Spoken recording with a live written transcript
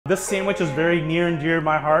This sandwich is very near and dear to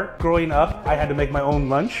my heart. Growing up, I had to make my own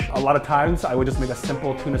lunch. A lot of times, I would just make a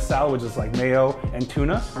simple tuna salad, which is like mayo and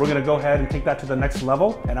tuna. We're gonna go ahead and take that to the next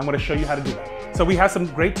level, and I'm gonna show you how to do that. So we have some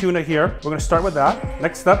great tuna here. We're gonna start with that.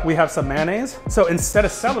 Next up, we have some mayonnaise. So instead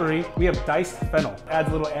of celery, we have diced fennel. Adds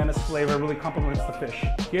a little anise flavor, really complements the fish.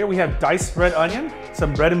 Here we have diced red onion,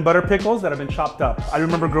 some bread and butter pickles that have been chopped up. I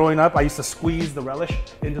remember growing up, I used to squeeze the relish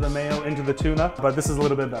into the mayo, into the tuna, but this is a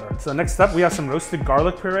little bit better. So next up, we have some roasted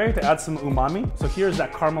garlic puree to add some umami. So here's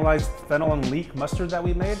that caramelized fennel and leek mustard that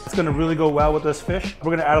we made. It's gonna really go well with this fish. We're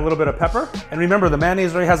gonna add a little bit of pepper. And remember, the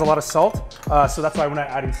mayonnaise already has a lot of salt, so that's why we're not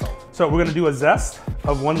adding salt. So we're gonna do a zest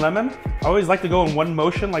of 1 lemon. I always like to go in one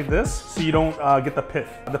motion like this, so you don't get the pith.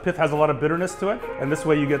 The pith has a lot of bitterness to it, and this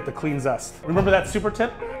way you get the clean zest. Remember that super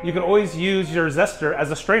tip? You can always use your zester as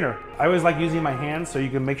a strainer. I always like using my hands so you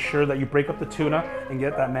can make sure that you break up the tuna and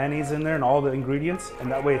get that mayonnaise in there and all the ingredients,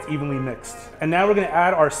 and that way it's evenly mixed. And now we're gonna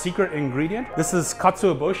add our secret ingredient. This is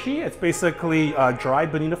katsuobushi. It's basically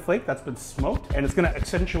dried bonita flake that's been smoked, and it's gonna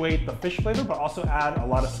accentuate the fish flavor, but also add a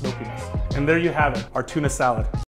lot of smokiness. And there you have it, our tuna salad.